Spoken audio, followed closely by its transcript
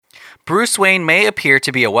Bruce Wayne may appear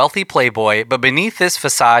to be a wealthy playboy, but beneath this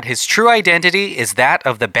facade, his true identity is that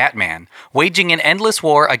of the Batman, waging an endless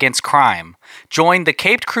war against crime. Join the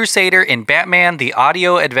Caped Crusader in Batman The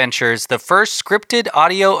Audio Adventures, the first scripted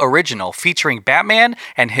audio original featuring Batman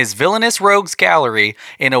and his villainous rogues gallery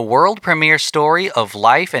in a world premiere story of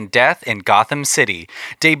life and death in Gotham City,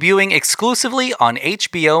 debuting exclusively on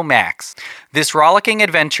HBO Max. This rollicking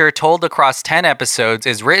adventure, told across 10 episodes,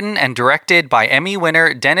 is written and directed by Emmy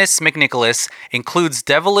winner Dennis McNicholas, includes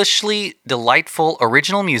devilishly delightful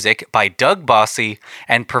original music by Doug Bossy,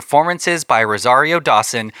 and performances by Rosario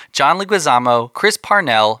Dawson, John Leguizamo, Chris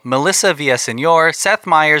Parnell, Melissa Villaseñor, Seth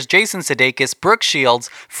Meyers, Jason Sudeikis, Brooke Shields,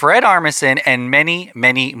 Fred Armisen, and many,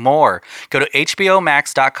 many more. Go to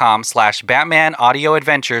hbomax.com/Batman Audio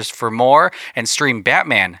Adventures for more and stream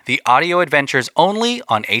Batman, The Audio Adventures only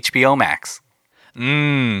on HBO Max.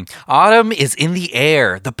 Autumn is in the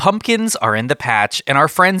air, the pumpkins are in the patch, and our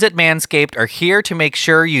friends at Manscaped are here to make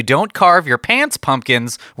sure you don't carve your pants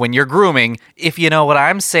pumpkins when you're grooming, if you know what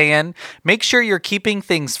I'm saying. Make sure you're keeping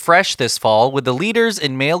things fresh this fall with the leaders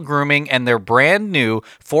in male grooming and their brand new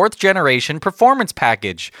 4th generation performance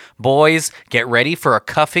package. Boys, get ready for a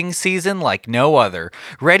cuffing season like no other.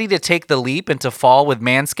 Ready to take the leap into fall with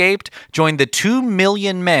Manscaped? Join the 2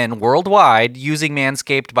 million men worldwide using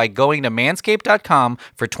Manscaped by going to manscaped.com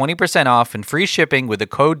for 20% off and free shipping with the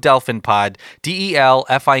code DelphinPod,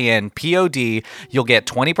 DELFINPOD. You'll get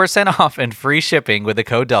 20% off and free shipping with the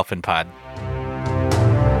code DelphinPod.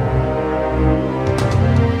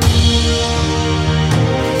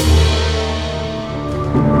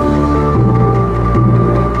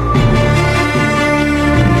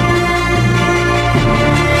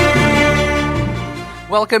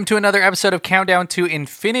 Welcome to another episode of Countdown to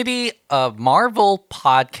Infinity, a Marvel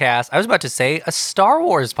podcast. I was about to say a Star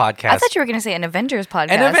Wars podcast. I thought you were going to say an Avengers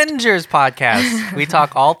podcast. An Avengers podcast. We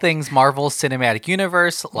talk all things Marvel Cinematic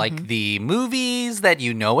Universe, like the movies that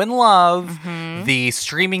you know and love, the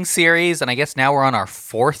streaming series, and I guess now we're on our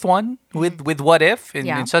 4th one with What If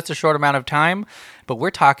in such a short amount of time. But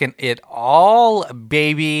we're talking it all,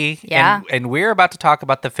 baby. Yeah. And we're about to talk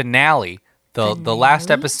about the finale. The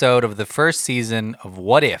last episode of the first season of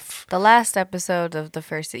What If. The last episode of the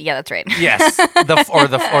first season. Yeah, that's right. Yes.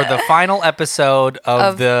 the final episode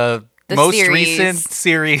of the most series. recent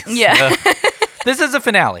series. Yeah. This is a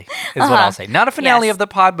finale, is what I'll say. Not a finale of the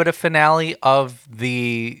pod, but a finale of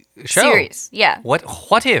the show. Series, yeah.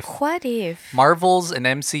 What if? What if? Marvel's and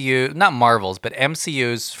MCU, not Marvel's, but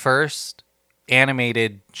MCU's first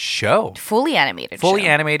animated show. Fully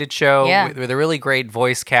animated show Yeah. with a really great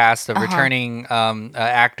voice cast of returning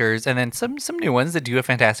actors, and then some new ones that do a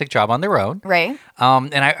fantastic job on their own. Right.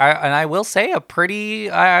 And I will say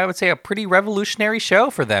I would say a pretty revolutionary show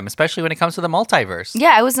for them, especially when it comes to the multiverse.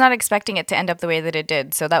 Yeah, I was not expecting it to end up the way that it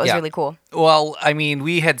did, so that was really cool. Well, I mean,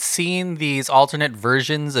 we had seen these alternate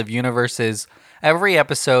versions of universes every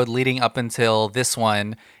episode leading up until this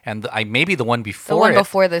one, and maybe the one before The one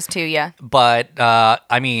before this too, yeah. But,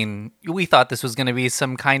 I mean, we thought this was going to be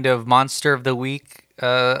some kind of Monster of the Week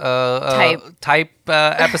type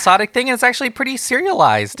episodic thing. And it's actually pretty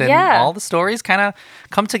serialized. And all the stories kind of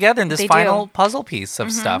come together in this final puzzle piece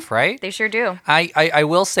of stuff, right? They sure do. I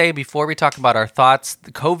will say, before we talk about our thoughts,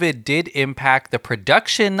 COVID did impact the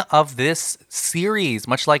production of this series,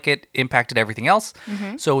 much like it impacted everything else.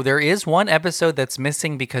 So there is one episode that's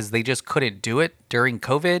missing because they just couldn't do it during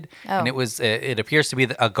COVID. And it appears to be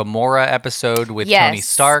a Gamora episode with Tony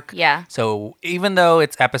Stark. Yeah. So even though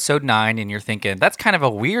it's episode 9 and you're thinking, that's kind of a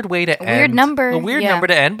weird way to end. Weird number. A weird number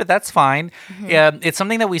to end, but that's fine. It's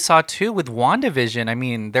something that we saw too with WandaVision. I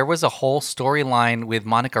mean, there was a whole storyline with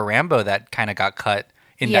Monica Rambeau that kind of got cut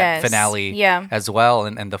in that finale as well,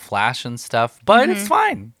 and the Flash and stuff. But it's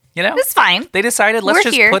fine. You know, it's fine. They decided let's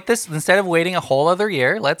just put this, instead of waiting a whole other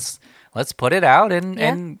year, let's put it out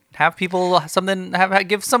and have people give us a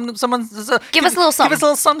little something. Give us a little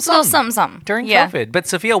something during COVID. But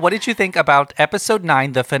Sophia, what did you think about episode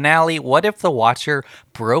 9, the finale? What if the Watcher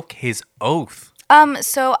broke his oath?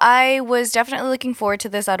 So I was definitely looking forward to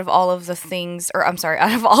this out of all of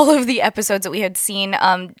the episodes that we had seen.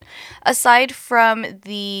 Aside from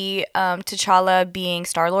the T'Challa being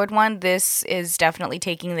Star-Lord one, this is definitely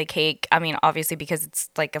taking the cake. I mean, obviously because it's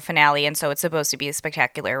like a finale, and so it's supposed to be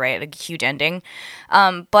spectacular, right? A huge ending.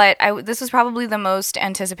 But this was probably the most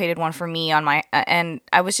anticipated one for me on my and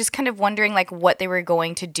I was just kind of wondering like what they were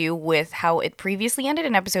going to do with how it previously ended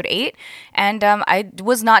in episode 8, and I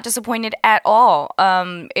was not disappointed at all.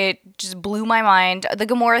 It just blew my mind. The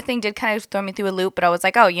Gamora thing did kind of throw me through a loop, but I was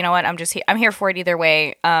like, oh, you know what? I'm here for it either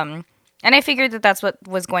way. And I figured that that's what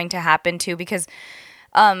was going to happen too, because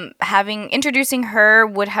having introducing her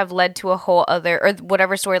would have led to a whole other, or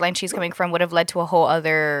whatever storyline she's coming from would have led to a whole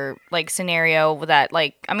other like scenario that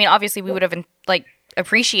like, I mean, obviously we would have like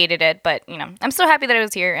appreciated it, but you know, I'm so happy that it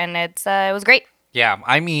was here, and it was great. Yeah,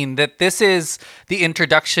 I mean that this is the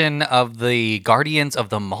introduction of the Guardians of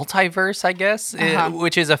the Multiverse, I guess,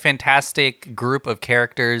 which is a fantastic group of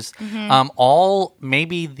characters. All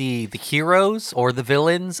maybe the heroes or the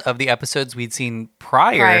villains of the episodes we'd seen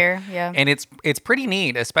prior. Yeah. And it's pretty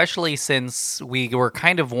neat, especially since we were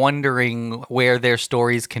kind of wondering where their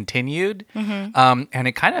stories continued. And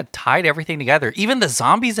it kind of tied everything together. Even the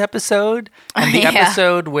zombies episode and the Yeah.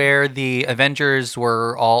 episode where the Avengers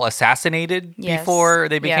were all assassinated before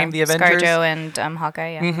they became the Avengers. ScarJo and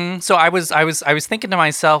Hawkeye. Yeah. So I was thinking to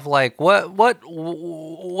myself, like, what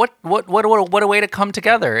a way to come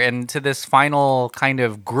together into this final kind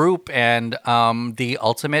of group, and the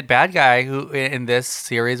ultimate bad guy who in this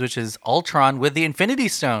series, which is Ultron with the Infinity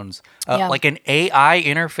Stones, like an AI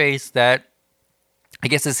interface that I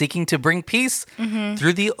guess is seeking to bring peace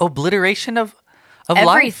through the obliteration of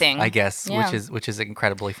everything, life, I guess, Yeah. which is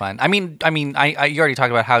incredibly fun. I mean, you already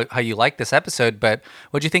talked about how you like this episode, but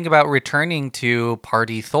what do you think about returning to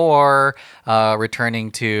Party Thor,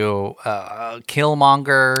 returning to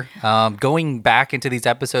Killmonger, going back into these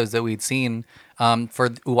episodes that we'd seen for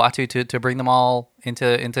Uatu to bring them all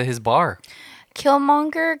into his bar?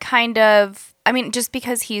 Killmonger kind of, I mean, just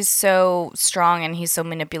because he's so strong and he's so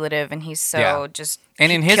manipulative and he's so just And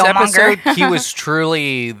in his Killmonger. episode, he was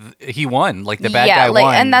truly he won, like the bad yeah, guy like,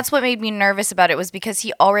 won. and that's what made me nervous about it, was because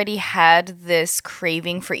he already had this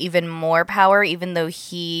craving for even more power, even though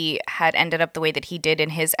he had ended up the way that he did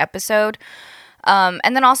in his episode.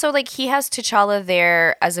 And then also, like, he has T'Challa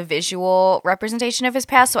there as a visual representation of his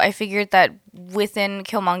past, so I figured that within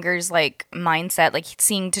Killmonger's, like, mindset, like,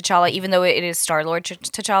 seeing T'Challa, even though it is Star-Lord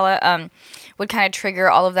T'Challa, would kind of trigger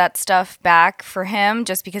all of that stuff back for him,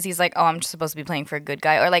 just because he's like, oh, I'm just supposed to be playing for a good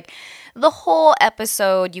guy. Or, like, the whole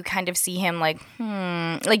episode, you kind of see him, like,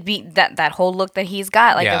 like, be that whole look that he's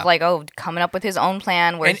got, like, of, like, oh, coming up with his own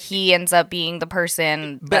plan, where he ends up being the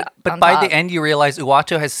person. But by the end, you realize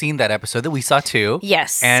Uatu has seen that episode that we saw too.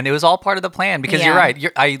 Yes. And it was all part of the plan, because you're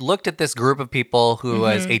right. I looked at this group of people who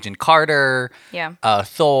was Agent Carter,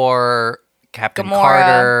 Thor, Captain Gamora.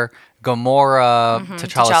 Carter, Gamora,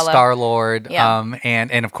 T'Challa, Star-Lord, Yeah.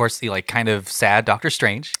 and of course the like kind of sad Doctor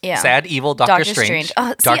Strange. Yeah. Sad, evil Doctor Strange.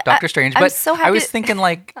 Doctor Strange. I'm But so I was happy- thinking,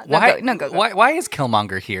 like, No, why go. why is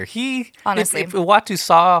Killmonger here? Honestly. If Uatu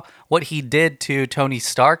saw what he did to Tony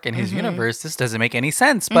Stark in his universe, this doesn't make any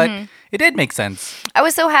sense, but it did make sense. I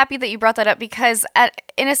was so happy that you brought that up, because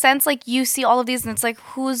in a sense, like, you see all of these and it's like,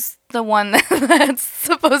 who's the one that's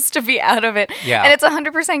supposed to be out of it? Yeah. And it's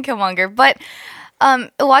 100% Killmonger. But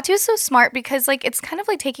Uatu is so smart, because, like, it's kind of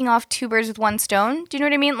like taking off two birds with one stone. Do you know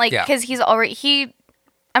what I mean? Like, Yeah. because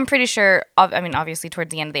I'm pretty sure, I mean, obviously towards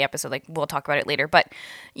the end of the episode, like, we'll talk about it later, but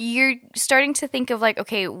you're starting to think of, like,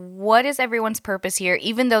 okay, what is everyone's purpose here,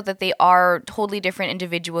 even though that they are totally different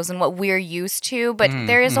individuals and what we're used to, but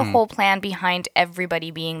there is a whole plan behind everybody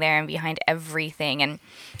being there and behind everything, and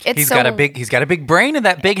it's He's got a big brain in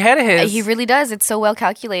that big head of his. he really does. It's so well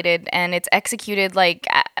calculated, and it's executed like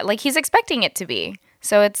he's expecting it to be.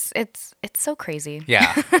 So it's so crazy.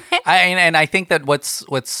 Yeah, I think that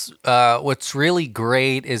what's really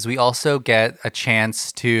great is we also get a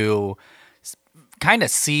chance to kind of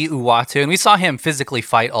see Uatu, and we saw him physically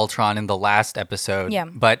fight Ultron in the last episode. Yeah.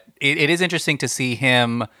 But it is interesting to see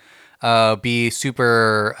him be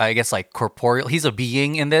super, I guess, like corporeal. He's a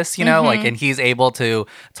being in this, you know, like, and he's able to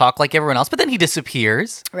talk like everyone else, but then he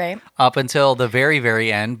disappears. Right. Up until the very,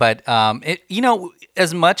 very end. But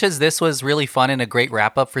as much as this was really fun and a great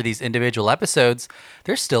wrap up for these individual episodes,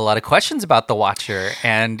 there's still a lot of questions about the Watcher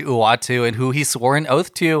and Uatu and who he swore an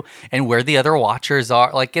oath to and where the other Watchers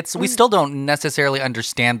are. Like, we still don't necessarily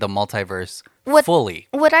understand the multiverse fully.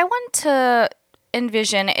 What I want to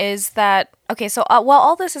envision is that, okay, so while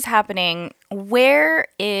all this is happening, where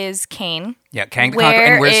is Kane? Yeah, Kang the Conqueror,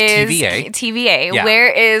 and where's TVA? TVA. Yeah.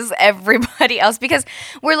 Where is everybody else? Because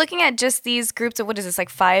we're looking at just these groups of, what is this, like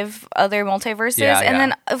 5 other multiverses? Yeah, and yeah.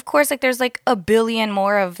 then, of course, like, there's like a billion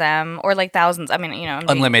more of them, or like thousands. I mean, you know.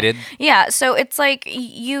 Unlimited. Yeah, so it's like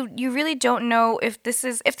you really don't know if this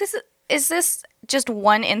is this just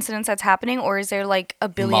one incident that's happening, or is there like a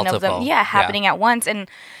billion of them Multiple. happening at once? And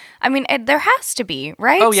I mean, there has to be,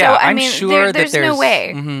 right? Oh yeah, so, I'm sure that there's no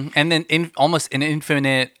way. And then almost an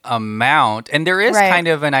infinite amount, and there is Right. kind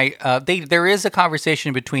of there is a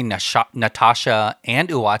conversation between Natasha and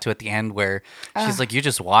Uatu at the end where she's like, "You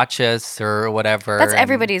just watch us" or whatever. That's and-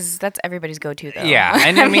 everybody's go-to though. Yeah,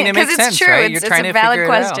 and I mean it makes 'cause it's sense, true. right? It's a valid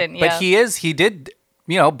question. But Yeah. he did.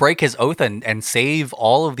 break his oath and save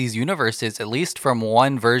all of these universes, at least from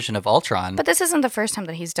one version of Ultron. But this isn't the first time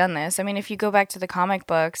that he's done this. I mean, if you go back to the comic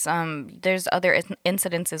books, there's other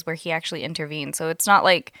incidences where he actually intervened. So it's not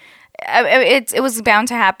like it was bound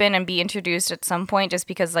to happen and be introduced at some point, just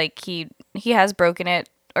because like he has broken it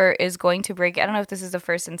or is going to break it. I don't know if this is the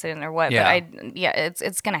first incident or what, Yeah. but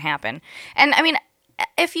it's gonna happen. And I mean,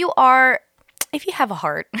 if you have a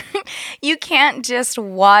heart, you can't just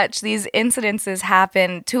watch these incidences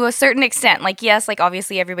happen to a certain extent. Like, yes, like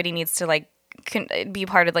obviously everybody needs to like be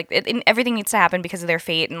part of like everything needs to happen because of their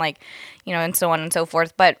fate and like, and so on and so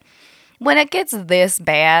forth. But when it gets this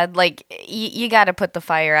bad, like you got to put the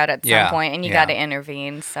fire out at some point and you got to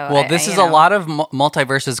intervene. So well, this is a lot of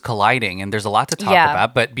multiverses colliding, and there's a lot to talk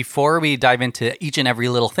about. But before we dive into each and every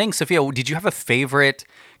little thing, Sophia, did you have a favorite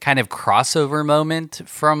kind of crossover moment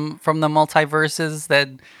from the multiverses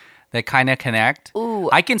that kind of connect? Ooh.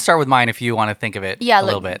 I can start with mine if you want to think of it a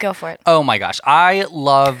little bit. Go for it. Oh my gosh. I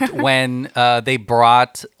loved when they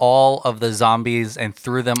brought all of the zombies and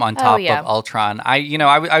threw them on top of Ultron.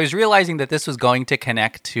 I was realizing that this was going to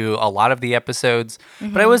connect to a lot of the episodes,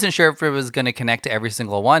 but I wasn't sure if it was going to connect to every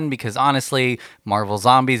single one because honestly, Marvel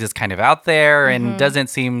Zombies is kind of out there and doesn't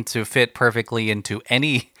seem to fit perfectly into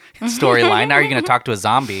any storyline. Now you're going to talk to a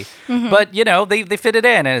zombie. But, they fit it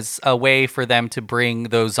in as a way for them to bring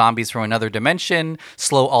those zombies from another dimension,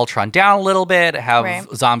 slow Ultron down a little bit, have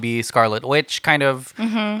zombie Scarlet Witch kind of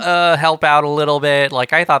help out a little bit.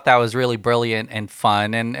 Like, I thought that was really brilliant and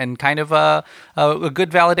fun and kind of a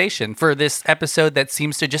good validation for this episode that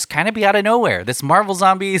seems to just kind of be out of nowhere. This Marvel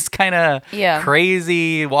Zombies kind of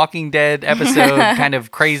crazy Walking Dead episode kind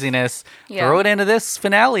of craziness. Throw it into this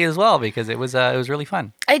finale as well because it was really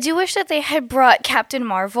fun. I do wish that they had brought Captain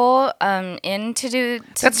Marvel in to do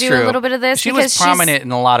true. a little bit of this. She was prominent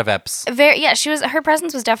in a lot of eps. Her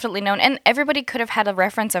presence was definitely known, and everybody could have had a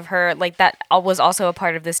reference of her like that was also a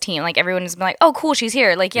part of this team. Like everyone has been like, "Oh, cool, she's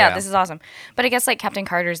here!" Like, this is awesome. But I guess like Captain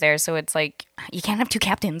Carter's there, so it's like you can't have two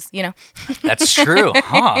captains, That's true,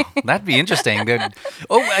 huh? That'd be interesting.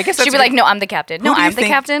 I guess she'd be like, "No, I'm the captain. No, I'm the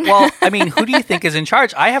captain." Well, I mean, who do you think is in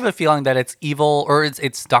charge? I have a feeling that it's evil or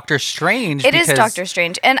it's Doctor Strange. It is Doctor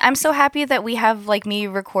Strange, and I'm so happy that we have like me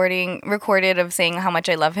recorded of saying how much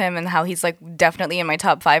I love him and how he's like definitely in my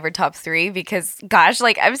top 5 or top 3 because gosh,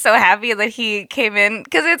 like I'm so happy that he came in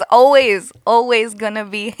because it's always gonna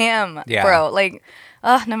be him, bro. Like,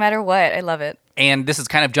 no matter what, I love it. And this is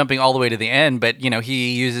kind of jumping all the way to the end, but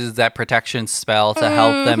he uses that protection spell to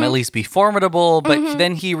help them at least be formidable. But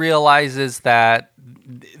then he realizes that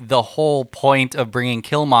the whole point of bringing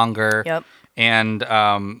Killmonger and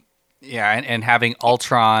and having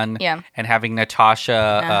Ultron and having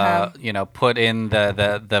Natasha, put in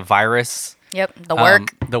the virus. Yep, the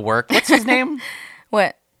work. What's his name?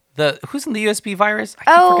 What? Who's in the USB virus?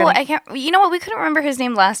 I can't. You know what? We couldn't remember his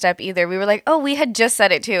name last ep either. We were like, oh, we had just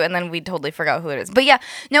said it too, and then we totally forgot who it is. But yeah,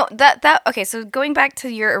 no, that okay. So going back to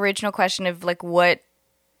your original question of like what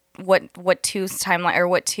two timeline or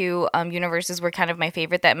what two universes were kind of my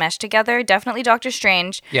favorite that meshed together, definitely Doctor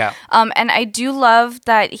Strange. Yeah. And I do love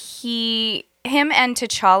that him and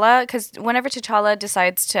T'Challa, because whenever T'Challa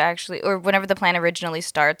decides to actually, or whenever the plan originally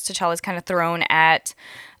starts, T'Challa's kind of thrown at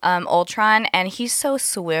Ultron, and he's so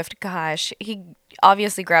swift. Gosh, he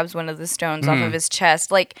obviously grabs one of the stones off of his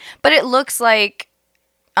chest, like, but it looks like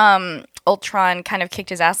Ultron kind of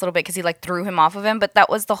kicked his ass a little bit because he like threw him off of him, but that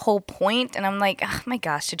was the whole point. And I'm like, oh my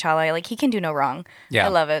gosh, T'Challa, like he can do no wrong. I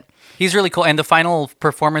love it. He's really cool. And the final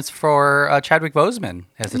performance for Chadwick Boseman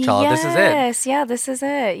as T'Challa. This is it. Yeah, this is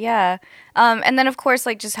it. Yeah. And then of course,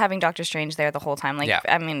 like just having Doctor Strange there the whole time. Like,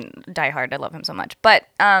 I mean, Die Hard, I love him so much. But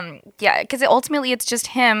because ultimately it's just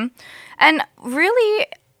him, and really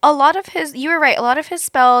a lot of his. You were right. A lot of his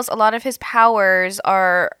spells, a lot of his powers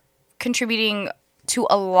are contributing to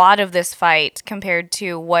a lot of this fight compared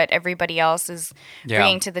to what everybody else is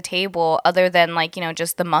bringing to the table, other than like,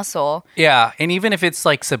 just the muscle. Yeah. And even if it's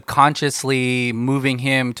like subconsciously moving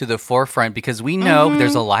him to the forefront, because we know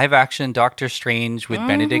there's a live action Doctor Strange with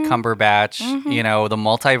Benedict Cumberbatch, the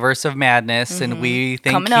multiverse of madness. And we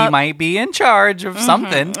think he might be in charge of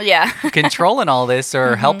something, controlling all this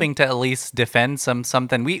or helping to at least defend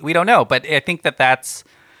something. We don't know. But I think that's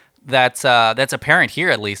apparent here,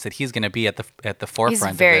 at least, that he's going to be at the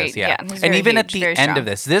forefront of this. And even at the end of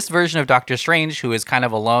this version of Doctor Strange, who is kind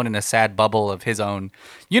of alone in a sad bubble of his own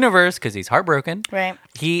universe because he's heartbroken, right?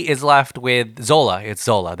 He is left with Zola. It's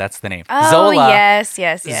Zola. That's the name. Oh, Zola, yes.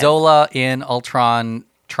 Zola in Ultron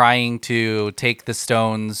trying to take the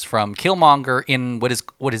stones from Killmonger in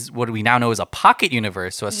what we now know as a pocket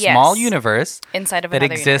universe, so a small universe inside of that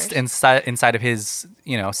another exists universe. inside of his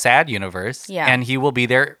sad universe. Yeah. And he will be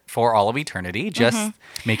there for all of eternity, just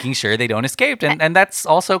making sure they don't escape. And that's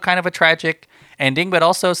also kind of a tragic ending, but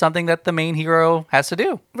also something that the main hero has to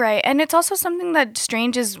do. Right, and it's also something that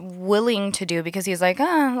Strange is willing to do because he's like,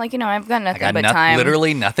 I've got nothing but time.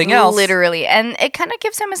 Literally nothing else. Literally, and it kind of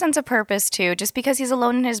gives him a sense of purpose too. Just because he's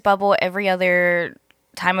alone in his bubble every other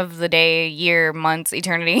time of the day, year, months,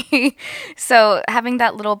 eternity. So having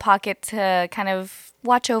that little pocket to kind of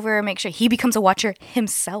watch over, make sure he becomes a watcher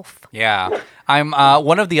himself. Yeah. I'm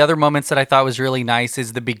one of the other moments that I thought was really nice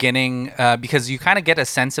is the beginning because you kind of get a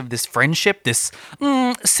sense of this friendship, this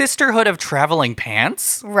sisterhood of traveling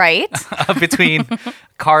pants. Right. Between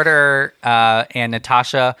Carter and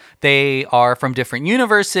Natasha. They are from different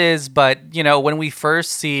universes, but when we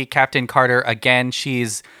first see Captain Carter again,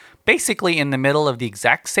 she's basically in the middle of the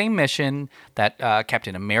exact same mission that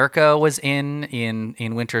Captain America was in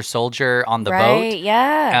Winter Soldier on the boat. Right,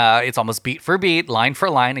 yeah. It's almost beat for beat, line for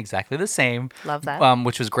line, exactly the same. Love that.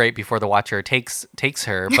 Which was great before the Watcher takes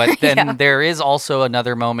her. But then there is also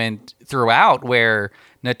another moment throughout where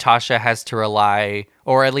Natasha has to rely,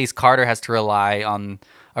 or at least Carter has to rely on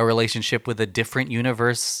a relationship with a different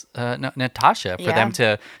universe, Natasha, for them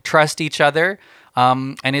to trust each other.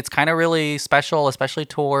 And it's kind of really special, especially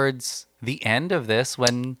towards the end of this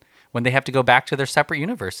when they have to go back to their separate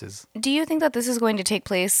universes. Do you think that this is going to take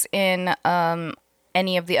place in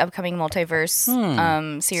any of the upcoming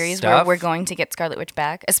multiverse series where we're going to get Scarlet Witch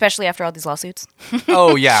back, especially after all these lawsuits?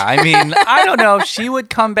 Oh yeah, I mean, I don't know. She would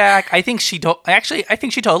come back. I think she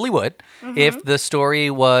totally would if the story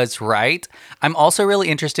was right. I'm also really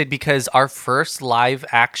interested because our first live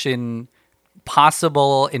action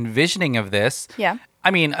possible envisioning of this. Yeah.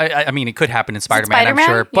 I mean, it could happen in Spider-Man, I'm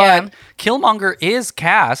sure, but Killmonger is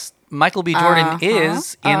cast. Michael B. Jordan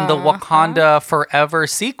is in the Wakanda Forever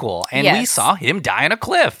sequel, and we saw him die on a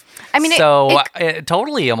cliff. I mean,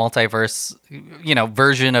 totally a multiverse,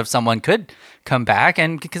 version of someone could come back,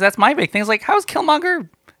 and because that's my big thing is like, how's Killmonger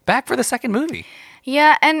back for the second movie?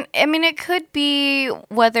 Yeah, and I mean, it could be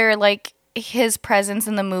whether like his presence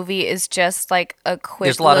in the movie is just like a quick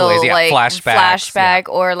There's a lot of ways, flashback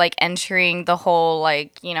or like entering the whole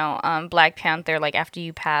Black Panther like after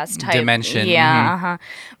you pass type dimension. Yeah,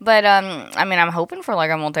 But I mean, I'm hoping for like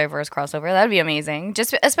a multiverse crossover. That'd be amazing.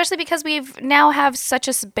 Just especially because we've now have such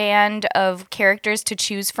a band of characters to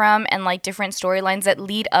choose from and like different storylines that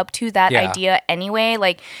lead up to that idea anyway.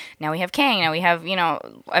 Like now we have Kang. Now we have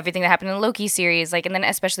everything that happened in the Loki series. Like and then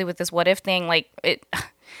especially with this What If thing, like it.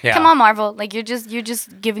 Yeah. Come on, Marvel! Like you're just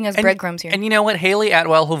giving us breadcrumbs here. And you know what? Haley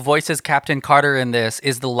Atwell, who voices Captain Carter in this,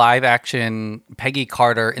 is the live-action Peggy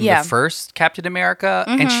Carter in the first Captain America,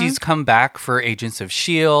 and she's come back for Agents of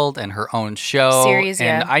S.H.I.E.L.D. and her own show series.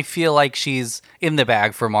 And I feel like she's in the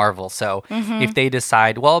bag for Marvel. So if they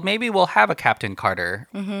decide, well, maybe we'll have a Captain Carter,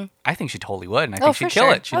 I think she totally would, and I think she'd kill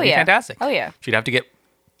it. She'd be fantastic. Oh yeah, she'd have to get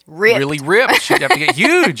really ripped. She'd have to get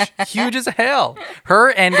huge as hell.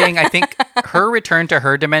 Her ending, I think, her return to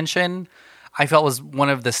her dimension, I felt was one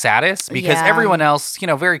of the saddest because everyone else,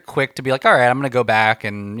 very quick to be like, all right, I'm going to go back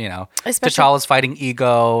and, T'Challa's fighting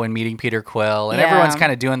Ego and meeting Peter Quill and everyone's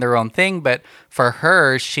kind of doing their own thing. But for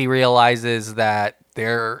her, she realizes that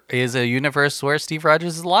there is a universe where Steve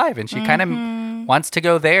Rogers is alive and she kind of wants to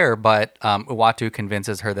go there, but Uatu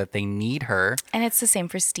convinces her that they need her. And it's the same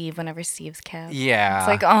for Steve whenever Steve's Cap. Yeah. It's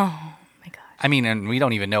like, oh my God. I mean, and we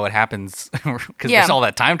don't even know what happens because there's all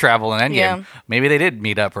that time travel in Endgame. Yeah. Maybe they did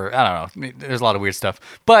meet up or I don't know. There's a lot of weird stuff.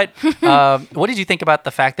 But what did you think about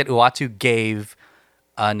the fact that Uatu gave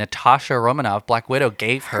Natasha Romanoff, Black Widow,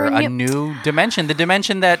 gave her a new dimension? The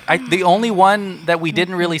dimension that the only one that we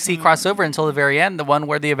didn't really see cross over until the very end, the one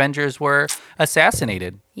where the Avengers were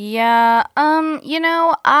assassinated. Yeah,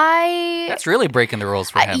 that's really breaking the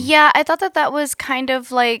rules for him. I thought that was kind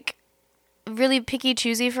of like really picky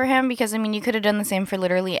choosy for him because I mean you could have done the same for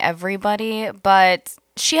literally everybody, but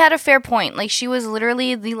she had a fair point. Like she was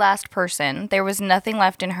literally the last person. There was nothing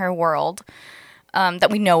left in her world.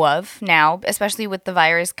 That we know of now, especially with the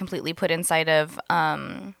virus completely put inside of,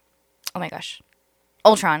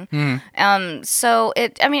 Ultron. So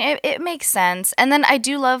it makes sense. And then I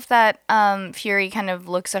do love that Fury kind of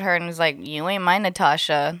looks at her and is like, "You ain't my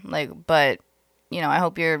Natasha," like, but I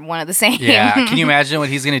hope you're one of the same. Yeah. Can you imagine what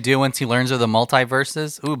he's gonna do once he learns of the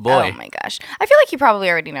multiverses? Ooh boy. Oh my gosh. I feel like he probably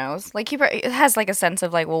already knows. Like he has like a sense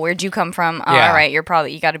of like, well, where'd you come from? Oh, all right,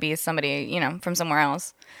 you got to be somebody from somewhere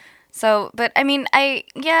else. So, but I mean, I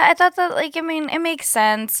thought that, like, I mean, it makes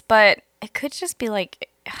sense, but it could just be, like,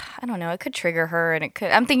 I don't know, it could trigger her, and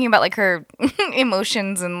I'm thinking about like her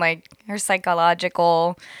emotions and like her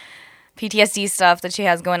psychological PTSD stuff that she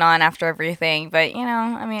has going on after everything. But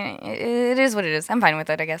I mean, it is what it is. I'm fine with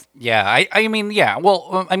it, I guess. Yeah, I mean, yeah.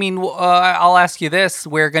 Well, I mean, I'll ask you this: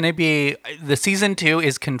 we're going to be the season 2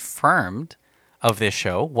 is confirmed of this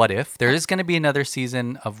show. What if there is going to be another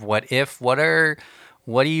season of What If?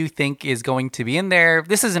 What do you think is going to be in there?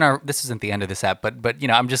 This isn't the end of this app, but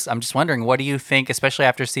I'm just wondering, what do you think, especially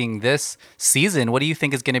after seeing this season, what do you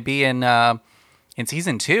think is going to be in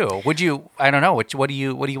season 2? I don't know, what do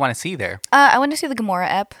you want to see there? I want to see the Gamora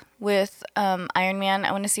ep with Iron Man.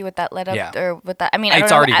 I want to see what that led up or what that. I mean,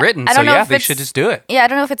 it's already written, so yeah, they should just do it. Yeah, I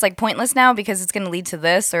don't know if it's like pointless now because it's going to lead to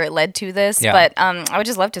this or it led to this. Yeah. But I would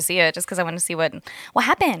just love to see it just because I want to see what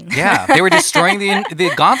happened. Yeah, they were destroying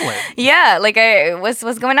the gauntlet. Yeah, like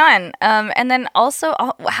what's going on. And then also,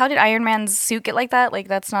 how did Iron Man's suit get like that? Like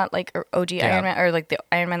that's not like OG Iron Man or like the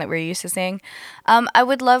Iron Man that we're used to seeing. I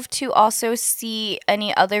would love to also see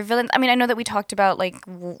any other villains. I mean, I know that we talked about like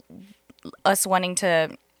us wanting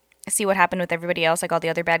to see what happened with everybody else, like all the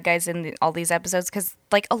other bad guys in all these episodes, because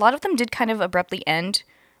like a lot of them did kind of abruptly end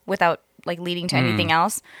without like leading to anything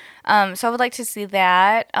else. So I would like to see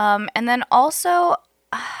that. And then also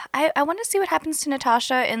I want to see what happens to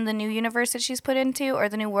Natasha in the new universe that she's put into, or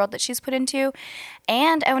the new world that she's put into.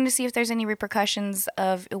 And I want to see if there's any repercussions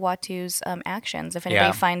of Uatu's actions, if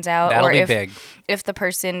anybody finds out, or if the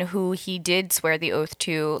person who he did swear the oath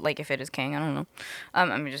to, like if it is Kang, I don't know.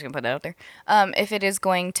 I'm just going to put that out there. If it is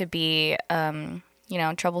going to be,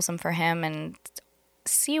 troublesome for him, and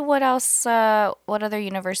see what else, what other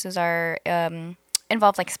universes are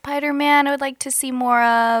involved, like Spider-Man I would like to see more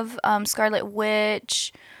of, Scarlet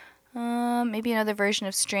Witch, maybe another version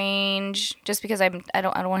of Strange, just because I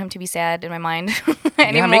don't want him to be sad in my mind anymore.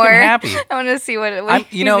 Yeah, make him happy. I want to see what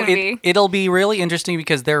he's gonna be. It'll be really interesting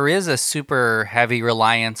because there is a super heavy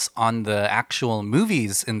reliance on the actual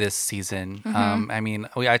movies in this season. I mean,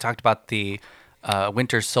 I talked about the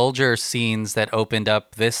Winter Soldier scenes that opened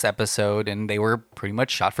up this episode, and they were pretty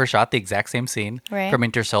much shot for shot the exact same scene from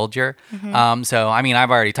Winter Soldier. So I mean,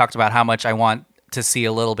 I've already talked about how much I want to see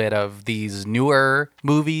a little bit of these newer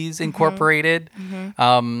movies incorporated,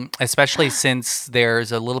 especially since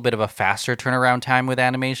there's a little bit of a faster turnaround time with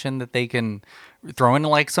animation that they can throw in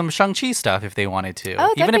like some Shang-Chi stuff if they wanted to,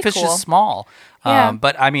 even if it's just small. Yeah.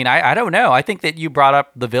 But I mean, I don't know. I think that you brought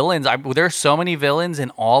up the villains. There's so many villains in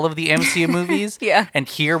all of the MCU movies. Yeah. And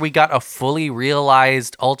here we got a fully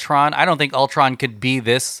realized Ultron. I don't think Ultron could be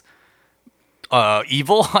this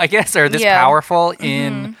evil, I guess, or this powerful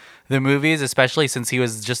in the movies, especially since he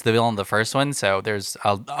was just the villain in the first one. So there's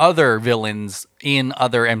other villains in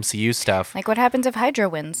other MCU stuff. Like what happens if Hydra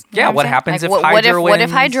wins? Yeah, what happens if Hydra wins? What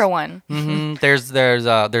if Hydra won?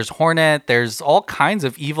 There's Hornet. There's all kinds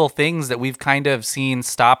of evil things that we've kind of seen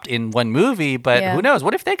stopped in one movie, but who knows?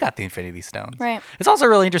 What if they got the Infinity Stones? Right. It's also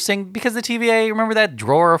really interesting because the TVA, remember that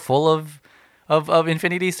drawer full of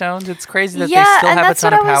Infinity Stones? It's crazy that they still have a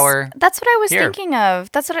ton of power. That's what I was thinking of.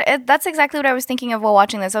 That's exactly what I was thinking of while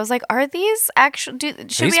watching this. I was like, are these actual?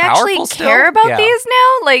 Should we actually care about these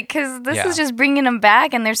now? Like, because this is just bringing them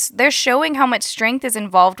back, and they're showing how much strength is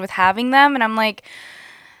involved with having them, and I'm like,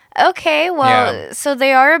 okay, well, so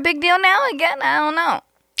they are a big deal now again. I don't know.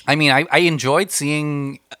 I mean, I enjoyed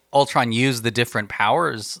seeing Ultron use the different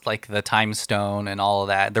powers, like the Time Stone and all of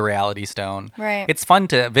that, the Reality Stone. Right. It's fun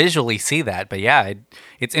to visually see that, but yeah,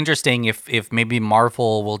 it's interesting if maybe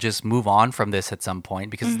Marvel will just move on from this at some point,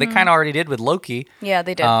 because they kind of already did with Loki. Yeah,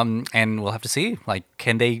 they did. And we'll have to see, like,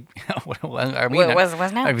 can they? I mean,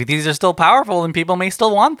 what's now? If these are still powerful and people may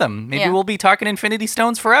still want them, maybe we'll be talking Infinity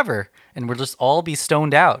Stones forever, and we'll just all be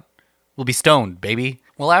stoned out. We'll be stoned, baby.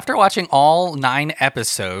 Well, after watching all 9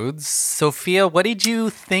 episodes, Sophia, what did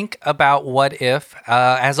you think about What If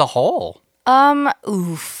as a whole?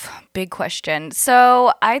 Big question.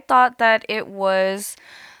 So I thought that it was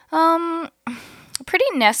pretty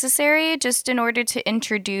necessary just in order to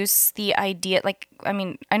introduce the idea. Like, I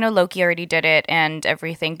mean, I know Loki already did it and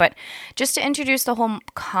everything, but just to introduce the whole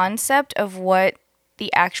concept of what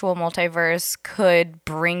the actual multiverse could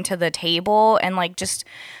bring to the table, and like just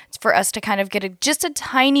for us to kind of get just a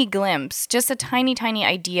tiny glimpse, just a tiny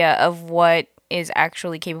idea of what is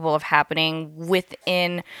actually capable of happening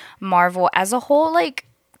within Marvel as a whole, like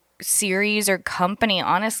series or company,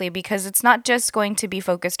 honestly, because it's not just going to be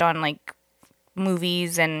focused on like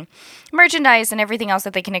movies and merchandise and everything else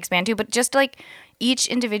that they can expand to, but just like each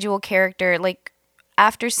individual character. Like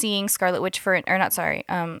after seeing Scarlet Witch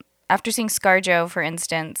after seeing ScarJo, for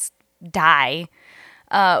instance, die,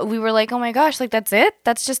 we were like, oh my gosh, like that's it?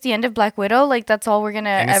 That's just the end of Black Widow? Like that's all we're gonna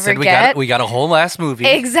And ever instead get? we got a whole last movie.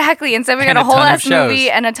 Exactly. Instead we got And a a whole ton of ass movie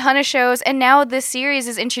shows. and a ton of shows. And now this series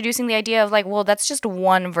is introducing the idea of like, well, that's just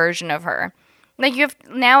one version of her. Like you have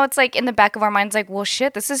now it's like in the back of our minds like, well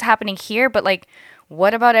shit, this is happening here, but like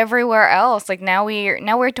what about everywhere else? Like now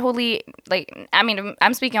we're totally like, I mean,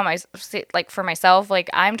 I'm speaking on like for myself, like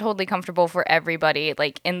I'm totally comfortable for everybody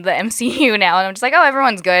like in the MCU now, and I'm just like, oh,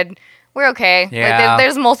 everyone's good. We're okay. Yeah. Like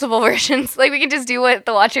there's multiple versions. Like we can just do what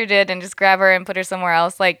the Watcher did and just grab her and put her somewhere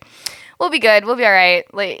else. Like we'll be good. We'll be all right.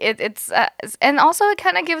 Like it's and also it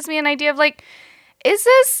kind of gives me an idea of like, is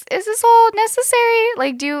this all necessary?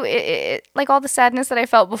 Like like all the sadness that I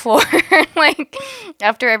felt before, like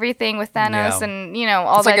after everything with Thanos Yeah. and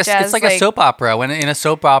all It's that like jazz. it's like a soap opera. When in a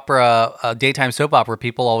soap opera, a daytime soap opera,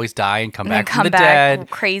 people always die and come And then back from come the back dead.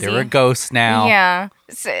 crazy. They're a ghost now. Yeah.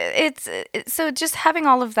 So just having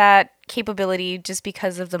all of that capability just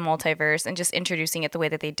because of the multiverse and just introducing it the way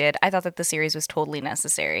that they did, I thought that the series was totally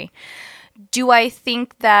necessary. Do I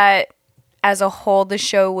think that as a whole the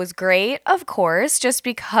show was great? Of course, just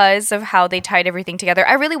because of how they tied everything together.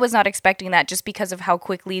 I really was not expecting that just because of how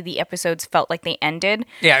quickly the episodes felt like they ended.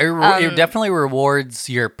 Yeah, it definitely rewards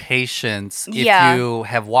your patience if Yeah. you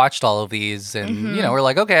have watched all of these, and we're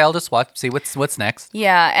like, okay, I'll just see what's next.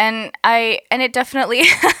 Yeah, and it definitely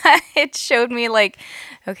it showed me like,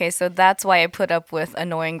 okay, so that's why I put up with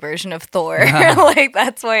annoying version of Thor. Like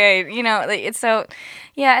that's why like it's so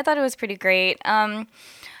yeah, I thought it was pretty great.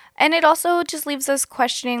 And it also just leaves us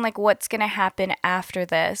questioning like what's going to happen after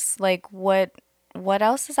this. Like what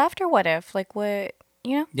else is after What If? Like what,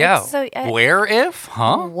 Yeah. So, Where if?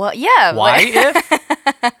 Huh? what yeah. Why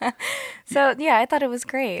if? So, yeah, I thought it was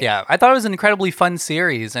great. Yeah, I thought it was an incredibly fun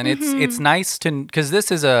series, and it's nice to because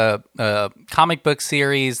this is a comic book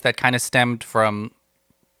series that kind of stemmed from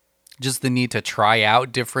just the need to try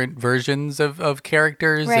out different versions of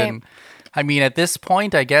characters. Right. And I mean, at this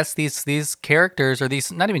point, I guess these characters or these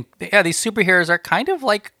superheroes are kind of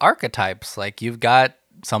like archetypes. Like you've got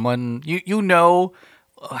someone you know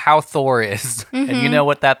how Thor is, and you know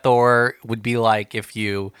what that Thor would be like if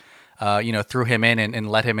you threw him in and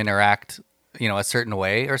let him interact a certain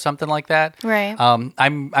way or something like that. Right.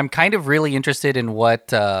 I'm kind of really interested in what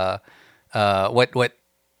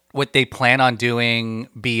they plan on doing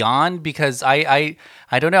beyond, because I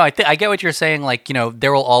don't know. I get what you're saying. Like,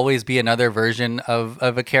 there will always be another version of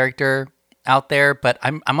a character out there, but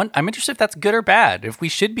I'm interested if that's good or bad. If we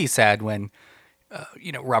should be sad when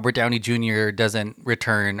Robert Downey Jr. doesn't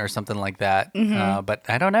return or something like that. But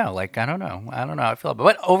I don't know. Like, I don't know how I feel about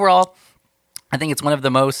it. But overall, I think it's one of the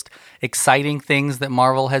most exciting things that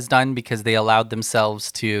Marvel has done, because they allowed themselves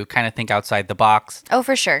to kind of think outside the box Oh,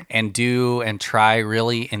 for sure. and do and try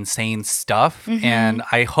really insane stuff. And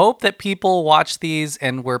I hope that people watch these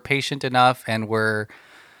and were patient enough and were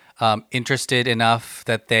interested enough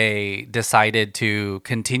that they decided to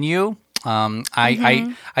continue.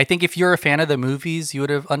 I think if you're a fan of the movies, you would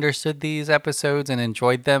have understood these episodes and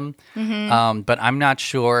enjoyed them. But I'm not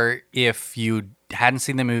sure if you hadn't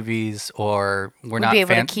seen the movies or were not be able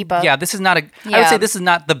to fan. keep up. Yeah, this is not I would Yeah. say this is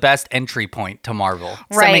not the best entry point to Marvel. Does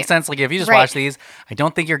that Right. make sense? Like if you just Right. watch these, I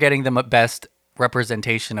don't think you're getting the best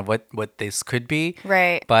representation of what this could be.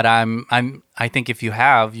 Right. But I think if you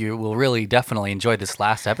have, you will really definitely enjoy this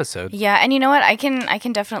last episode. Yeah, and you know what? I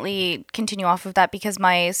can definitely continue off of that because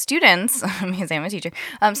my students, because I'm a teacher,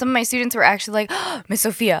 some of my students were actually like, oh, Miss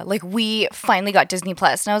Sophia, like we finally got Disney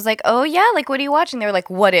Plus, and I was like, oh yeah, like what are you watching? They were like,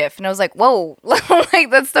 What If? And I was like, whoa, like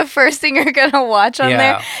that's the first thing you're gonna watch on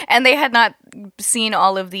there, and they had not seen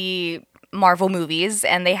all of the Marvel movies,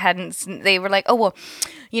 and they were like, oh well,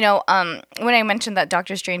 when I mentioned that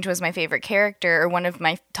Doctor Strange was my favorite character or one of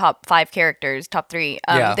my top 5 characters, top 3,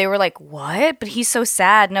 they were like, what? But he's so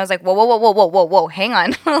sad. And I was like, whoa, hang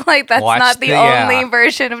on. Like that's Watch not the yeah. only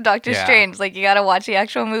version of Doctor Yeah. Strange. Like you got to watch the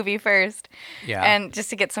actual movie first. Yeah. And just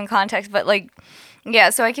to get some context, but like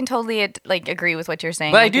yeah, so I can totally agree with what you're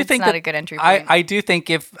saying. But like, I do it's think not that a good entry point. I do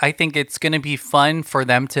think I think it's going to be fun for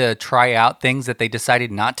them to try out things that they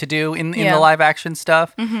decided not to do in Yeah. the live action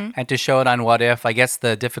stuff, and to show it on What If. I guess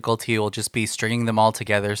the difficulty will just be stringing them all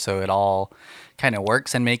together so it all kind of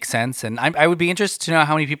works and makes sense. And I would be interested to know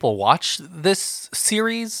how many people watch this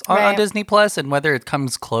series on Right. Disney Plus, and whether it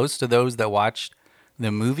comes close to those that watched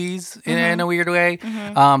the movies in a weird way.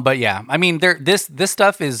 But yeah, I mean, this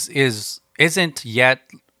stuff isn't yet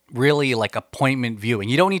really like appointment viewing.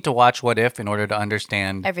 You don't need to watch What If in order to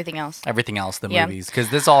understand Everything else. the Yeah. movies, because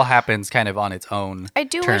this all happens kind of on its own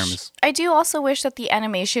terms. I do also wish that the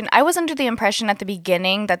animation. I was under the impression at the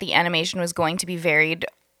beginning that the animation was going to be varied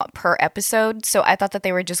per episode, so I thought that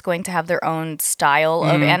they were just going to have their own style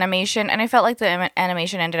of animation, and I felt like the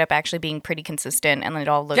animation ended up actually being pretty consistent, and it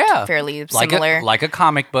all looked fairly similar, like a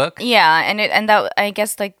comic book. Yeah, and that, I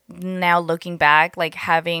guess, like, now looking back, like,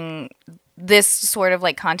 having this sort of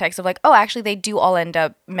like context of like, oh, actually they do all end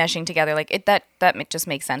up meshing together, like that just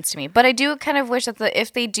makes sense to me. But I do kind of wish that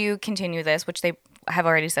if they do continue this, which they have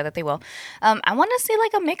already said that they will, I want to see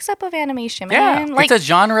like a mix-up of animation, man. Yeah, like, it's a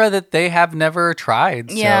genre that they have never tried.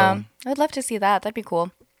 Yeah, so. I'd love to see that. That'd be cool.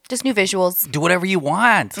 Just new visuals. Do whatever you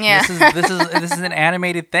want. Yeah. This is an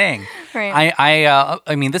animated thing. Right.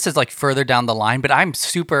 I mean, this is like further down the line, but I'm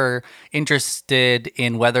super interested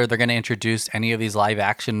in whether they're going to introduce any of these live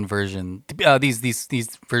action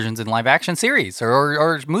these versions in live action series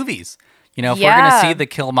or movies. You know, if we're going to see the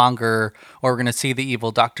Killmonger or we're going to see the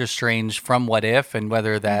evil Doctor Strange from What If, and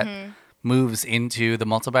whether that moves into the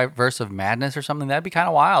multiverse of madness or something, that'd be kind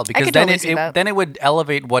of wild, because then then it would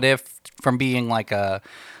elevate What If from being like a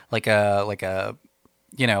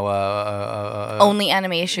you know only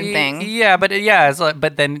animation thing. Yeah, but it's like,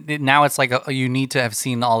 but then now it's like you need to have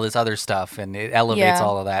seen all this other stuff, and it elevates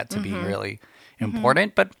all of that to be really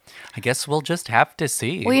important. But I guess we'll just have to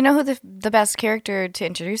see. Well, you know who the best character to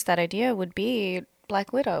introduce that idea would be?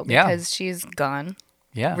 Black Widow, because she's gone.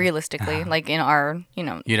 Yeah, realistically, like in our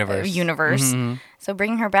universe. So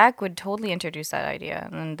bringing her back would totally introduce that idea,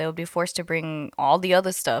 and they would be forced to bring all the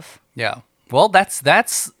other stuff. Yeah. Well, that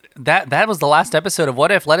was the last episode of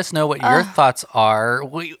What If. Let us know what your thoughts are.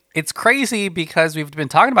 It's crazy because we've been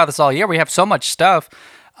talking about this all year. We have so much stuff.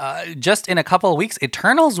 Just in a couple of weeks,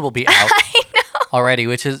 Eternals will be out. I know. Already,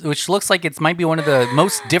 which might be it might be one of the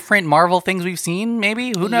most different Marvel things we've seen. Maybe,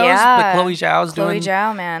 who knows? Yeah. But Chloe Zhao's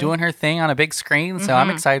man, doing her thing on a big screen, so I'm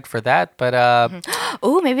excited for that. But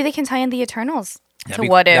oh, maybe they can tie in the Eternals to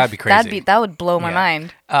What If. That'd be crazy. That would blow my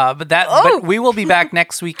mind. But we will be back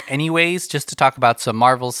next week anyways, just to talk about some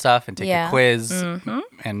Marvel stuff and take a quiz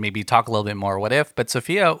and maybe talk a little bit more What If. But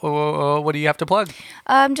Sophia, what do you have to plug?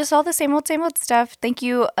 Just all the same old stuff. Thank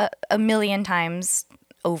you a million times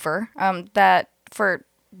over. Oh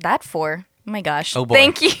my gosh. Oh boy.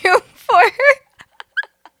 Thank you for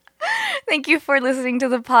Thank you for listening to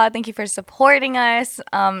the pod. Thank you for supporting us,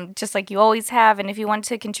 just like you always have. And if you want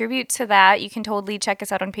to contribute to that, you can totally check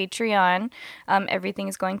us out on Patreon. Everything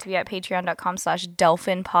is going to be at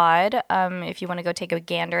patreon.com/delphinpod, if you want to go take a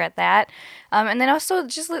gander at that. And then also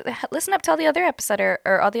just listen up to all the other episodes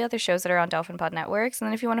or all the other shows that are on Delphin Pod Networks. And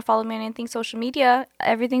then if you want to follow me on anything social media,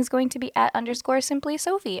 everything's going to be at _Simply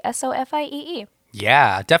Sophie, SOFIEE.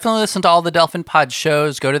 Yeah, definitely listen to all the Delphin Pod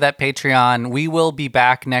shows. Go to that Patreon. We will be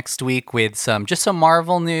back next week with some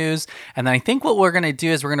Marvel news. And then I think what we're going to do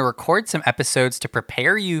is we're going to record some episodes to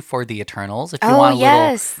prepare you for the Eternals. If you want a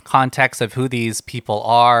little context of who these people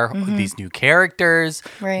are, these new characters,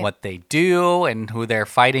 what they do, and who they're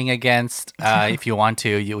fighting against. If you want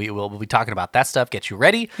to, we'll be talking about that stuff. Get you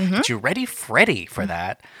ready. Get you ready, Freddy, for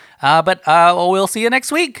that. But we'll see you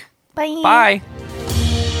next week. Bye. Bye.